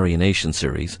Super Marionation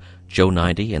series, Joe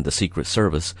 90 and The Secret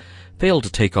Service, failed to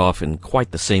take off in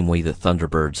quite the same way that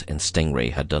Thunderbirds and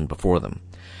Stingray had done before them.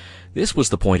 This was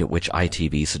the point at which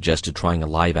ITV suggested trying a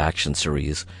live-action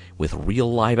series with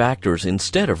real live actors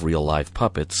instead of real live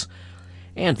puppets,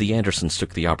 and the Andersons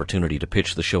took the opportunity to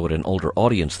pitch the show at an older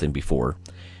audience than before,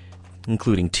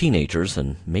 including teenagers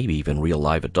and maybe even real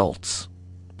live adults.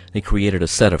 They created a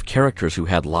set of characters who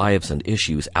had lives and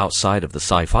issues outside of the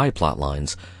sci-fi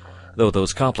plotlines, though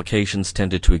those complications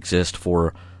tended to exist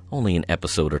for only an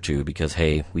episode or two because,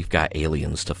 hey, we've got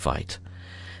aliens to fight.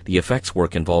 The effects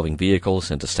work involving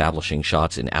vehicles and establishing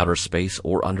shots in outer space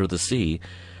or under the sea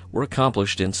were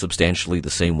accomplished in substantially the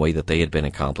same way that they had been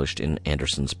accomplished in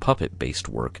Anderson's puppet-based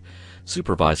work,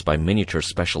 supervised by miniature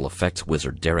special effects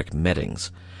wizard Derek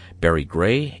Meddings. Barry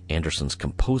Gray, Anderson's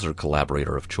composer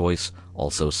collaborator of choice,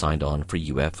 also signed on for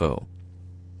UFO.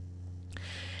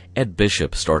 Ed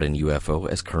Bishop starred in UFO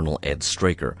as Colonel Ed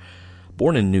Straker.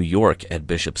 Born in New York, Ed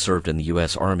Bishop served in the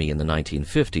U.S. Army in the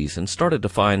 1950s and started to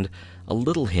find a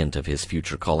little hint of his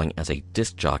future calling as a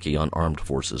disc jockey on Armed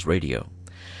Forces Radio.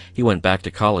 He went back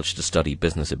to college to study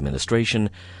business administration,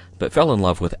 but fell in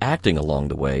love with acting along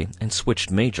the way and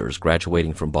switched majors,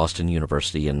 graduating from Boston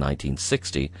University in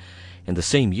 1960, and the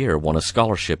same year won a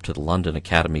scholarship to the London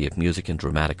Academy of Music and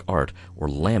Dramatic Art, or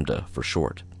LAMDA for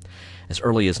short. As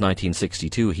early as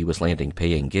 1962, he was landing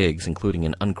paying gigs, including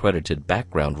an uncredited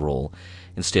background role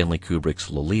in Stanley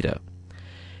Kubrick's Lolita.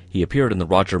 He appeared in the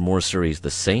Roger Moore series The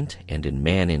Saint and in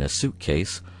Man in a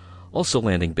Suitcase, also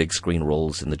landing big screen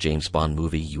roles in the James Bond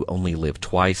movie You Only Live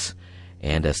Twice,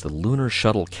 and as the Lunar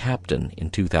Shuttle Captain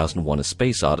in 2001: A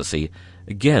Space Odyssey,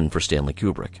 again for Stanley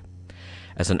Kubrick.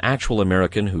 As an actual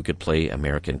American who could play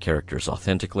American characters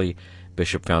authentically,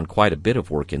 Bishop found quite a bit of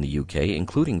work in the UK,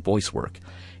 including voice work.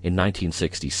 In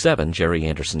 1967, Jerry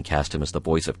Anderson cast him as the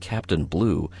voice of Captain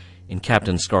Blue in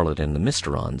Captain Scarlet and the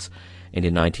Mysterons, and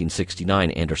in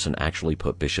 1969, Anderson actually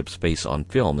put Bishop's face on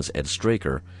film as Ed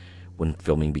Straker when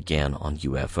filming began on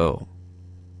UFO.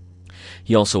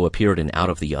 He also appeared in Out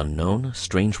of the Unknown,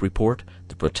 Strange Report,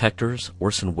 The Protectors,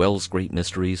 Orson Welles' Great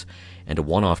Mysteries, and a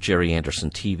one-off Jerry Anderson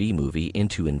TV movie,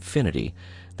 Into Infinity,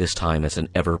 this time as an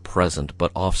ever-present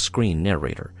but off-screen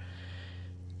narrator.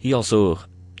 He also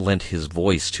lent his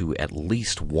voice to at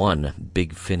least one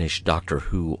Big Finish Doctor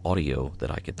Who audio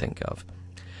that I could think of.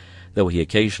 Though he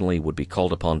occasionally would be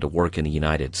called upon to work in the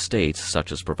United States,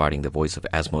 such as providing the voice of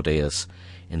Asmodeus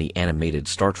in the animated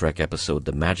Star Trek episode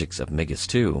The Magics of Megas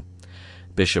 2,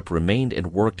 Bishop remained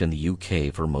and worked in the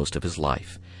UK for most of his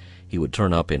life. He would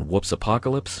turn up in Whoops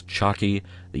Apocalypse, Chalky,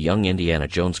 The Young Indiana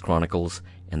Jones Chronicles,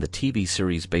 and the TV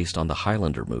series based on the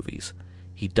Highlander movies.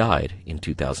 He died in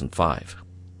 2005.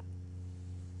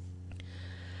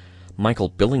 Michael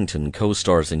Billington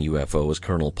co-stars in UFO as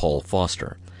Colonel Paul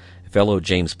Foster. A fellow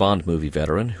James Bond movie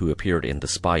veteran who appeared in The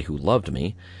Spy Who Loved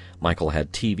Me, Michael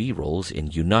had TV roles in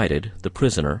United, The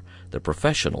Prisoner, The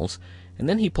Professionals, and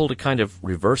then he pulled a kind of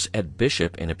reverse Ed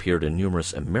Bishop and appeared in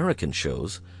numerous American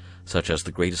shows, such as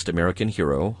The Greatest American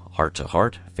Hero, Heart to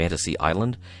Heart, Fantasy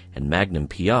Island, and Magnum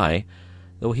P.I.,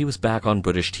 though he was back on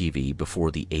British TV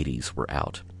before the 80s were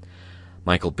out.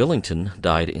 Michael Billington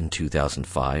died in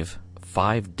 2005,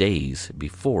 5 days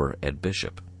before Ed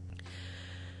Bishop.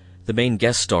 The main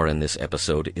guest star in this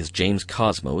episode is James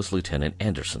Cosmo as Lieutenant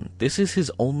Anderson. This is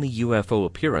his only UFO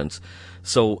appearance,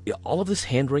 so all of this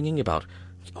hand-wringing about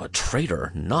a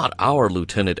traitor, not our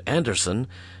Lieutenant Anderson,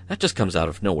 that just comes out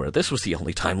of nowhere. This was the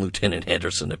only time Lieutenant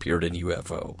Anderson appeared in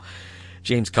UFO.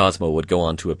 James Cosmo would go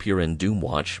on to appear in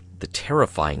Doomwatch, the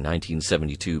terrifying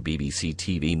 1972 BBC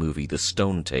TV movie The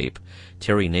Stone Tape,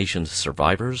 Terry Nation's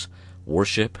Survivors,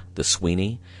 Warship, The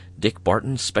Sweeney, Dick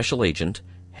Barton's Special Agent,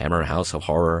 Hammer House of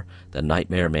Horror, The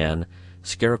Nightmare Man,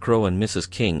 Scarecrow and Mrs.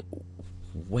 King.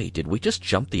 Wait, did we just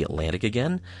jump the Atlantic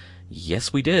again?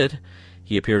 Yes, we did.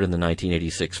 He appeared in the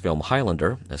 1986 film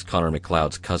Highlander as Connor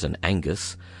McLeod's cousin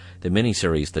Angus, the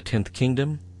miniseries The 10th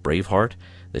Kingdom, Braveheart,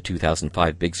 the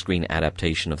 2005 big-screen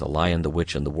adaptation of The Lion, the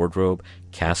Witch, and the Wardrobe,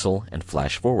 Castle, and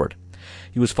Flash Forward.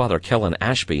 He was Father Kellan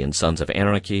Ashby in Sons of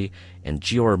Anarchy, and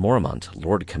Jeor Mormont,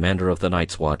 Lord Commander of the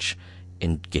Night's Watch,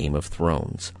 in Game of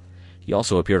Thrones. He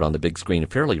also appeared on the big screen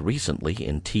fairly recently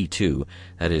in T2,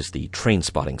 that is the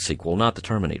Trainspotting sequel, not the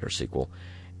Terminator sequel,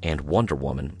 and Wonder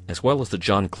Woman, as well as the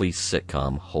John Cleese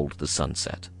sitcom Hold the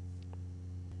Sunset.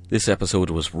 This episode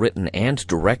was written and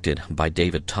directed by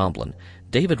David Tomblin.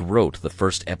 David wrote the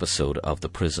first episode of The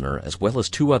Prisoner, as well as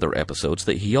 2 other episodes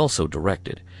that he also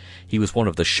directed. He was one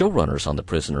of the showrunners on The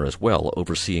Prisoner as well,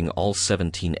 overseeing all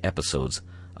 17 episodes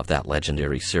of that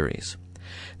legendary series.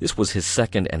 This was his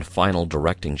second and final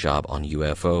directing job on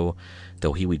UFO,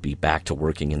 though he would be back to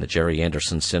working in the Jerry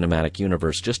Anderson cinematic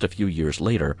universe just a few years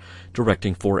later,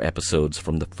 directing 4 episodes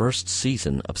from the first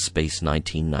season of Space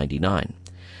 1999.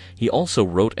 He also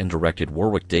wrote and directed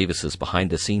Warwick Davis's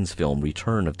behind-the-scenes film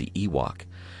Return of the Ewok.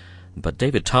 But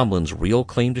David Tomblin's real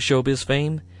claim to showbiz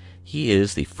fame? He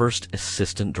is the first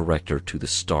assistant director to the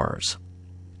stars.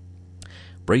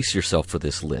 Brace yourself for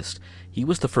this list. He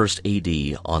was the first AD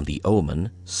on The Omen,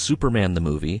 Superman the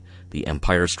Movie, The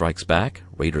Empire Strikes Back,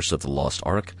 Raiders of the Lost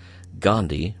Ark,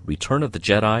 Gandhi, Return of the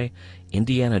Jedi,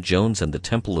 Indiana Jones and the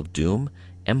Temple of Doom,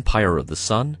 Empire of the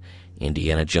Sun,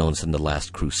 Indiana Jones and the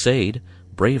Last Crusade,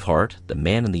 Braveheart, The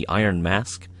Man in the Iron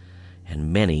Mask,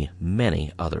 and many,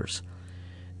 many others.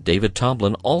 David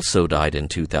Tomblin also died in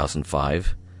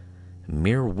 2005,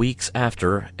 mere weeks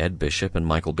after Ed Bishop and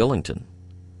Michael Billington.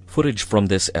 Footage from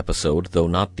this episode, though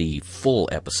not the full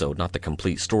episode, not the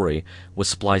complete story, was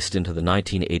spliced into the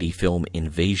 1980 film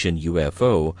Invasion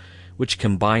UFO, which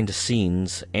combined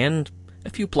scenes and a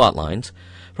few plot lines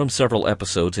from several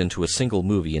episodes into a single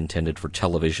movie intended for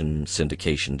television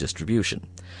syndication distribution.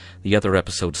 The other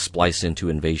episodes spliced into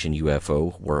Invasion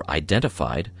UFO were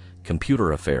Identified,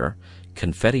 Computer Affair,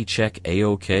 Confetti Check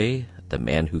A-OK, The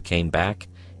Man Who Came Back,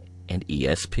 and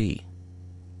ESP.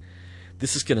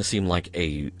 This is going to seem like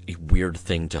a weird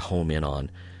thing to home in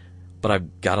on, but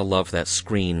I've got to love that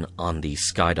screen on the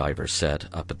Skydiver set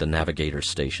up at the Navigator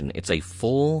station. It's a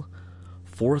full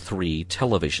 4:3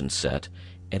 television set,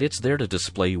 and it's there to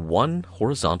display one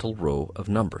horizontal row of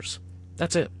numbers.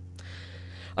 That's it.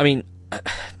 I mean,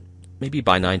 maybe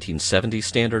by 1970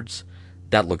 standards,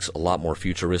 that looks a lot more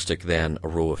futuristic than a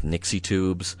row of Nixie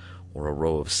tubes or a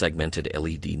row of segmented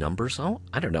LED numbers. Oh,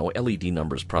 I don't know. LED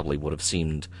numbers probably would have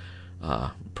seemed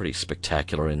pretty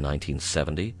spectacular in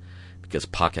 1970 because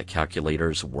pocket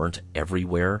calculators weren't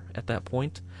everywhere at that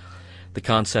point. The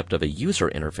concept of a user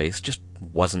interface just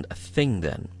wasn't a thing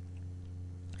then.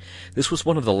 This was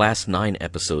one of the last 9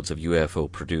 episodes of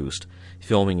UFO produced,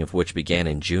 filming of which began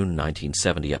in June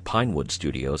 1970 at Pinewood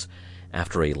Studios,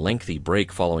 after a lengthy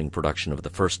break following production of the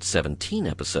first 17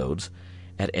 episodes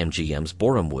at MGM's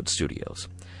Borehamwood Studios.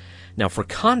 Now, for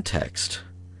context,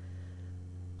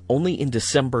 only in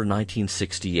December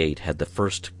 1968 had the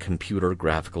first computer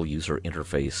graphical user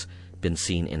interface been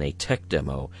seen in a tech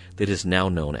demo that is now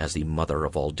known as the mother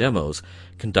of all demos,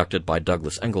 conducted by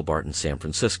Douglas Engelbart in San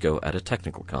Francisco at a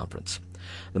technical conference.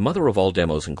 The mother of all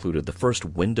demos included the first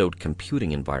windowed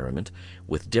computing environment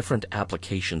with different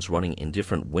applications running in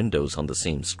different windows on the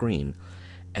same screen,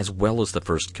 as well as the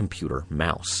first computer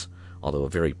mouse, although a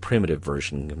very primitive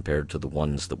version compared to the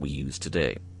ones that we use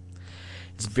today.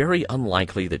 It's very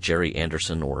unlikely that Jerry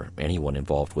Anderson or anyone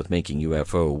involved with making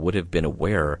UFO would have been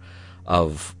aware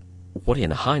of what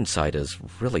in hindsight is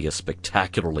really a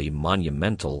spectacularly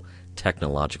monumental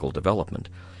technological development.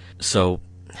 So,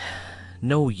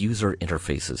 no user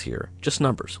interfaces here, just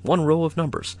numbers, one row of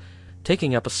numbers,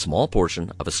 taking up a small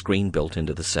portion of a screen built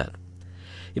into the set.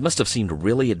 It must have seemed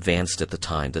really advanced at the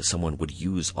time that someone would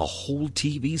use a whole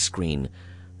TV screen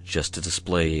just to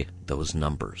display those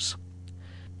numbers.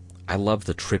 I love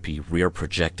the trippy,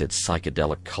 rear-projected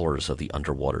psychedelic colors of the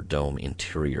underwater dome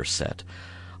interior set.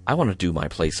 I want to do my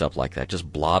place up like that,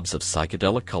 just blobs of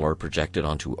psychedelic color projected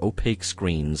onto opaque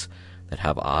screens that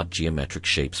have odd geometric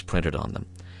shapes printed on them.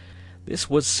 This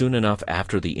was soon enough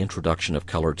after the introduction of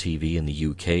color TV in the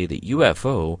UK that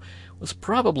UFO was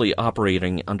probably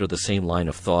operating under the same line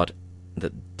of thought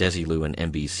that Desilu and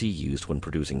NBC used when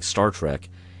producing Star Trek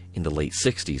in the late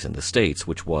 60s in the States,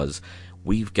 which was,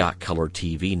 we've got color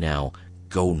TV now,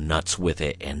 go nuts with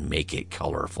it and make it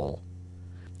colorful.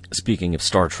 Speaking of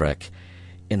Star Trek,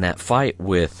 in that fight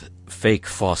with Fake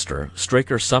Foster,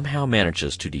 Straker somehow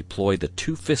manages to deploy the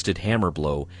two-fisted hammer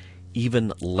blow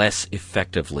even less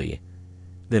effectively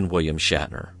than William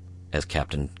Shatner as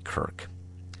Captain Kirk.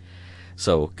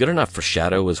 So, good enough for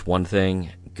Shadow is one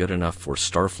thing, good enough for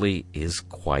Starfleet is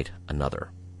quite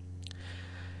another.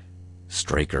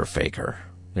 Straker Faker.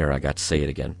 There, I got to say it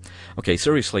again. Okay,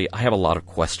 seriously, I have a lot of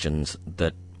questions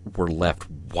that were left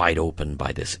wide open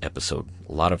by this episode.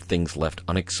 A lot of things left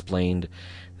unexplained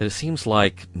that it seems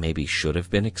like maybe should have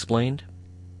been explained.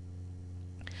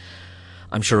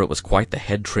 I'm sure it was quite the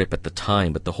head trip at the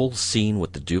time, but the whole scene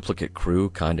with the duplicate crew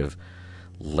kind of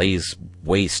lays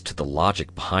waste to the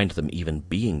logic behind them even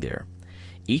being there.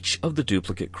 Each of the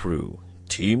duplicate crew,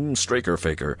 Team Straker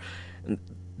Faker,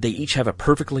 they each have a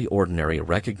perfectly ordinary,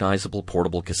 recognizable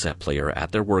portable cassette player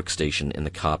at their workstation in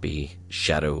the copy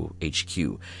Shadow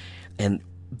HQ, and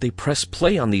they press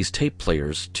play on these tape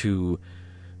players to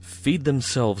feed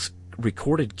themselves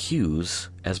recorded cues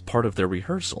as part of their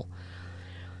rehearsal.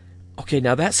 Okay,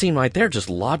 now that scene right there just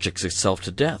logics itself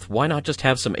to death. Why not just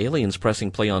have some aliens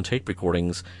pressing play on tape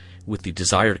recordings with the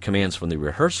desired commands from the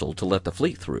rehearsal to let the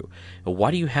fleet through? Why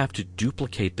do you have to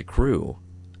duplicate the crew?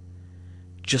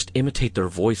 Just imitate their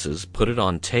voices, put it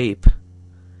on tape,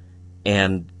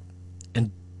 and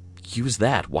use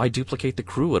that. Why duplicate the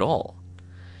crew at all?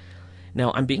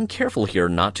 Now, I'm being careful here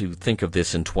not to think of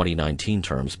this in 2019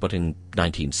 terms, but in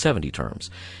 1970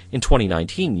 terms. In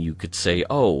 2019, you could say,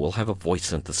 oh, we'll have a voice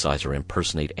synthesizer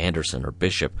impersonate Anderson or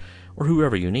Bishop or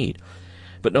whoever you need.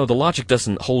 But no, the logic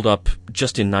doesn't hold up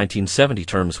just in 1970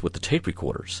 terms with the tape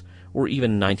recorders, or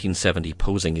even 1970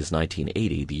 posing as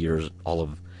 1980, the year all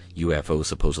of UFO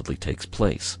supposedly takes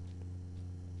place.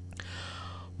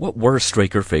 What were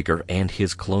Straker Faker and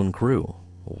his clone crew?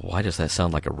 Why does that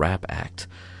sound like a rap act?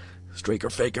 Straker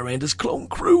Faker and his clone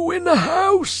crew in the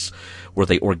house! Were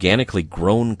they organically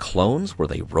grown clones? Were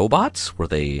they robots? Were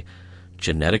they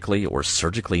genetically or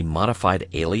surgically modified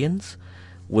aliens?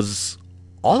 Was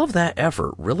all of that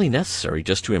effort really necessary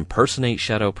just to impersonate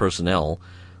Shadow personnel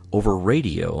over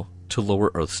radio to lower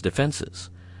Earth's defenses?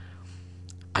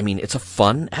 I mean, it's a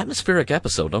fun, atmospheric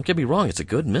episode, don't get me wrong, it's a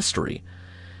good mystery.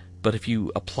 But if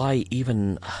you apply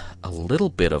even a little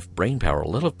bit of brainpower, a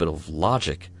little bit of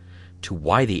logic to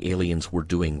why the aliens were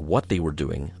doing what they were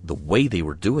doing, the way they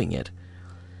were doing it,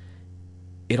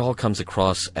 it all comes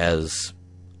across as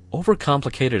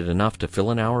overcomplicated enough to fill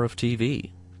an hour of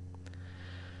TV.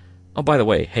 Oh, by the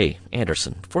way, hey,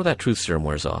 Anderson, before that truth serum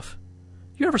wears off,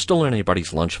 you ever stolen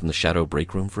anybody's lunch from the Shadow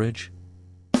break room fridge?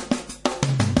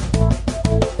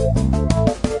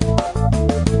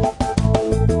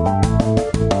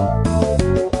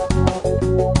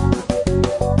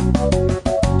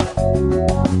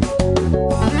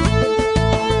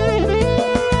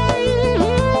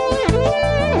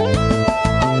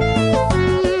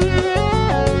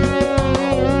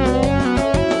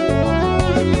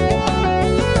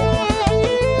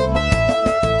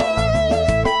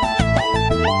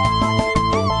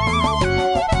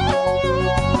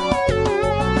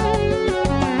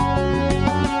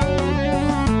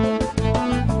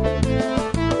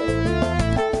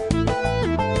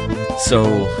 So,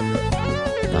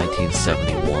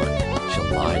 1971,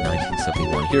 July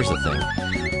 1971. Here's the thing.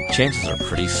 Chances are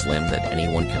pretty slim that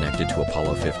anyone connected to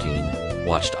Apollo 15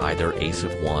 watched either Ace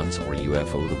of Wands or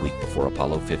UFO the week before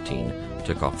Apollo 15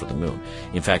 took off for the moon.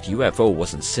 In fact, UFO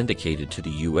wasn't syndicated to the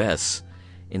U.S.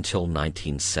 until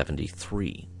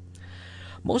 1973.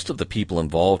 Most of the people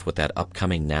involved with that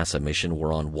upcoming NASA mission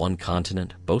were on one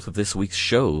continent. Both of this week's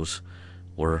shows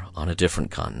were on a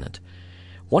different continent.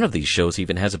 One of these shows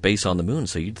even has a base on the moon,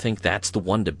 so you'd think that's the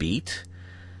one to beat.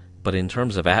 But in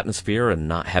terms of atmosphere and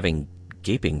not having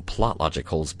gaping plot logic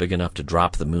holes big enough to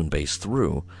drop the moon base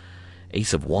through,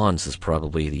 Ace of Wands is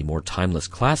probably the more timeless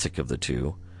classic of the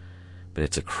two, but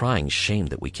it's a crying shame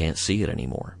that we can't see it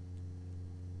anymore.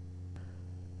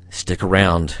 Stick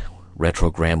around.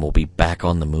 Retrogram will be back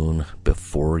on the moon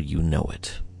before you know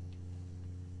it.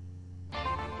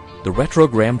 The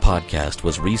Retrogram podcast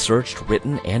was researched,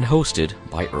 written, and hosted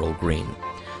by Earl Green.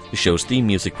 The show's theme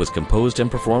music was composed and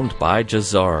performed by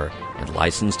Jazar and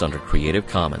licensed under Creative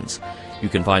Commons. You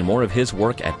can find more of his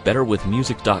work at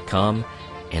betterwithmusic.com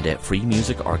and at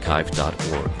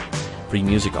freemusicarchive.org. Free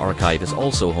Music Archive is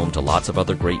also home to lots of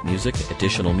other great music.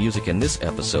 Additional music in this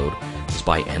episode was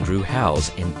by Andrew Howes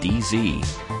and DZ,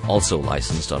 also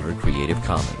licensed under Creative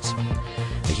Commons.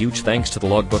 A huge thanks to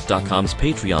thelogbook.com's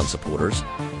Patreon supporters.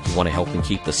 If you want to help them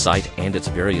keep the site and its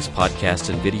various podcasts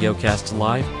and videocasts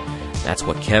alive, that's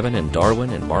what Kevin and Darwin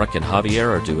and Mark and Javier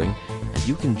are doing, and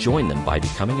you can join them by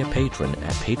becoming a patron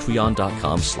at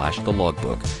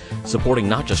patreon.com/thelogbook, supporting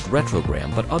not just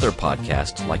Retrogram, but other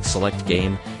podcasts like Select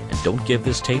Game and Don't Give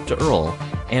This Tape to Earl,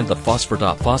 and the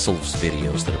Phosphor.Fossils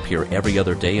videos that appear every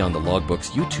other day on the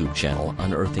Logbook's YouTube channel,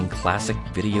 unearthing classic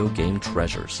video game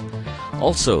treasures.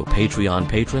 Also, Patreon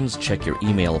patrons, check your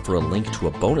email for a link to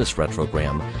a bonus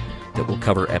Retrogram that will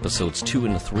cover episodes 2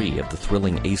 and 3 of the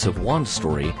thrilling Ace of Wands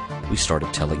story we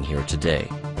started telling here today.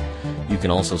 You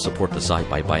can also support the site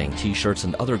by buying t-shirts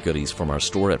and other goodies from our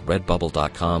store at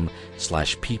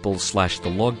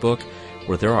redbubble.com/people/thelogbook,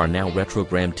 where there are now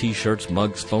Retrogram t-shirts,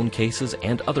 mugs, phone cases,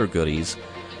 and other goodies,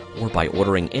 or by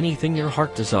ordering anything your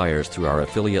heart desires through our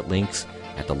affiliate links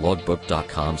at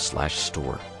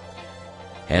thelogbook.com/store.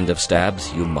 Hand of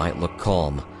stabs, you might look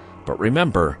calm, but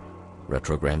remember,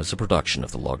 Retrogram is a production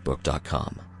of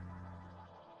thelogbook.com.